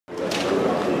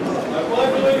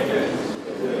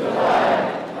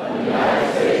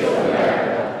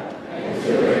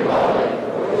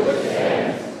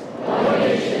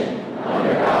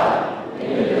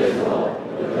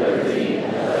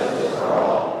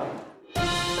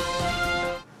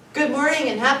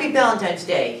morning and happy Valentine's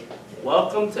Day.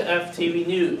 Welcome to FTV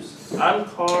News. I'm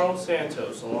Carl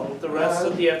Santos, along with the rest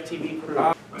of the FTV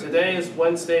crew. Today is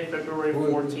Wednesday, February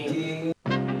 14th.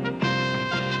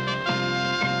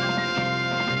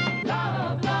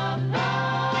 Love, love, love,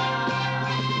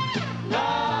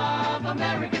 love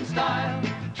American style,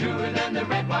 truer than the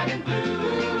red, white, and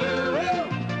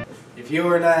blue. If you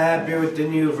are not happy with the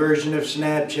new version of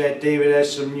Snapchat, David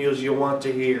has some news you'll want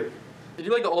to hear. Did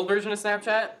you like the old version of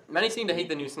Snapchat? Many seem to hate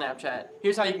the new Snapchat.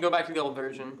 Here's how you can go back to the old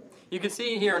version. You can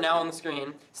see here now on the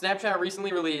screen, Snapchat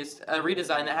recently released a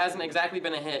redesign that hasn't exactly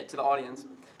been a hit to the audience.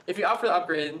 If you opt for the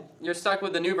upgrade, you're stuck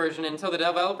with the new version until the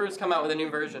developers come out with a new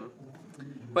version.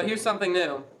 But here's something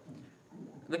new.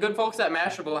 The good folks at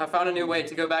Mashable have found a new way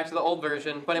to go back to the old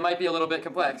version, but it might be a little bit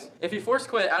complex. If you force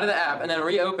quit out of the app and then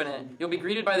reopen it, you'll be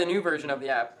greeted by the new version of the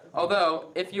app.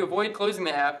 Although, if you avoid closing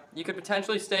the app, you could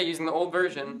potentially stay using the old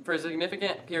version for a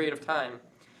significant period of time.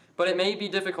 But it may be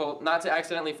difficult not to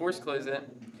accidentally force close it.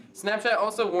 Snapchat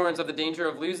also warns of the danger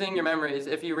of losing your memories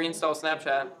if you reinstall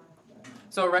Snapchat,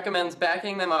 so it recommends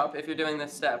backing them up if you're doing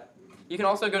this step. You can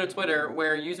also go to Twitter,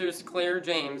 where users Claire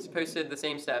James posted the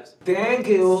same steps. Thank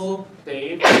you.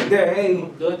 Dave,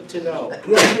 Dave. good to know.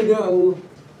 Good to know.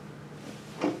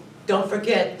 Don't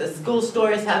forget, the school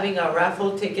store is having our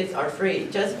raffle tickets are free.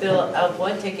 Just fill out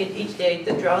one ticket each day.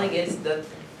 The drawing is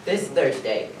this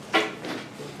Thursday.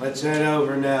 Let's head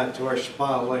over now to our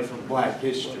spotlight from Black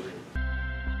History.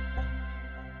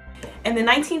 In the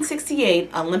 1968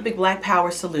 Olympic Black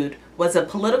Power Salute was a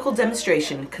political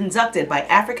demonstration conducted by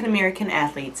African American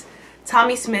athletes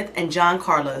Tommie Smith and John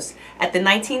Carlos at the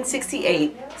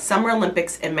 1968 Summer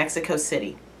Olympics in Mexico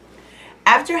City.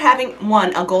 After having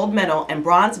won a gold medal and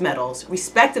bronze medals,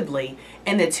 respectively,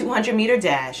 in the 200-meter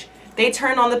dash, they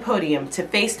turned on the podium to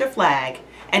face their flag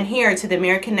and adhere to the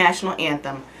American national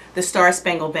anthem, the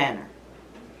Star-Spangled Banner.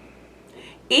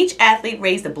 Each athlete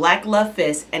raised a black gloved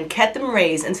fist and kept them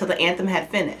raised until the anthem had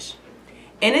finished.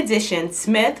 In addition,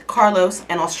 Smith, Carlos,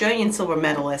 and Australian silver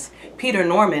medalist Peter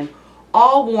Norman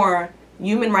all wore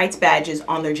human rights badges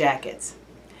on their jackets.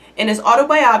 In his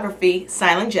autobiography,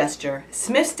 Silent Gesture,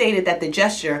 Smith stated that the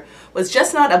gesture was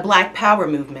just not a black power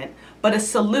movement, but a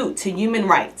salute to human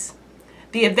rights.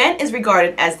 The event is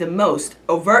regarded as the most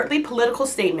overtly political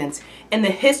statements in the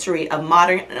history of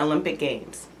modern Olympic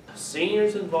Games.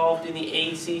 Seniors involved in the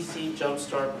ACC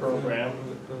Jumpstart program.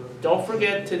 Don't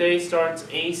forget, today starts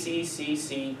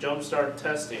ACCC Jumpstart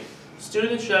testing.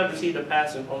 Students should have received a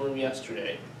passing homeroom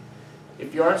yesterday.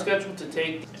 If you are scheduled to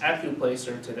take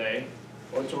Accuplacer today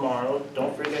or tomorrow,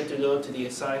 don't forget to go to the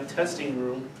assigned testing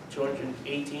room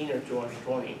 218 or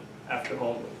 220 after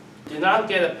homeroom. Do not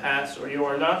get a pass or you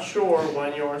are not sure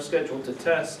when you are scheduled to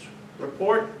test,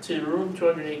 report to room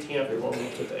 218 after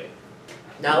homeroom today.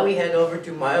 Now we head over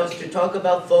to Miles to talk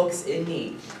about folks in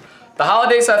need. The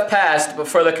holidays have passed, but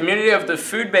for the community of the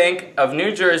Food Bank of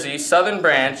New Jersey, Southern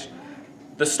Branch,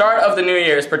 the start of the new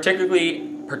year is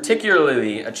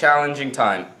particularly a challenging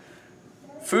time.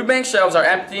 Food bank shelves are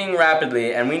emptying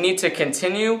rapidly, and we need to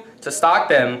continue to stock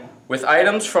them with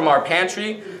items from our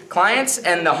pantry, clients,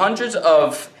 and the hundreds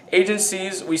of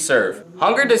agencies we serve.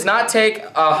 Hunger does not take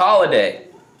a holiday.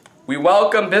 We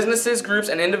welcome businesses, groups,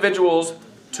 and individuals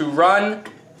to run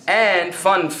and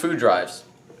fund food drives.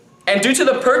 And due to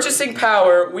the purchasing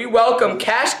power, we welcome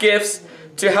cash gifts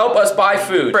to help us buy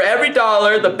food. For every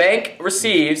dollar the bank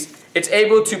receives, it's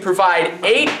able to provide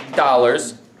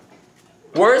 $8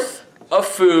 worth of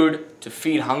food to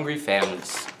feed hungry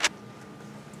families.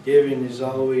 Giving is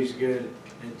always good,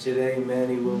 and today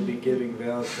many will be giving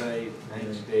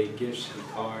Valentine's Day gifts and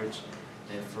cards.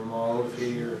 And from all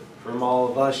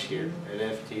of us here at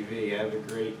FTV, have a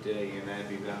great day and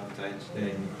happy Valentine's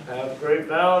Day. Have a great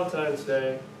Valentine's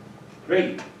Day.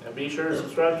 Great. And be sure to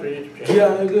subscribe to our YouTube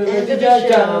channel. End of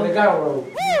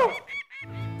the show.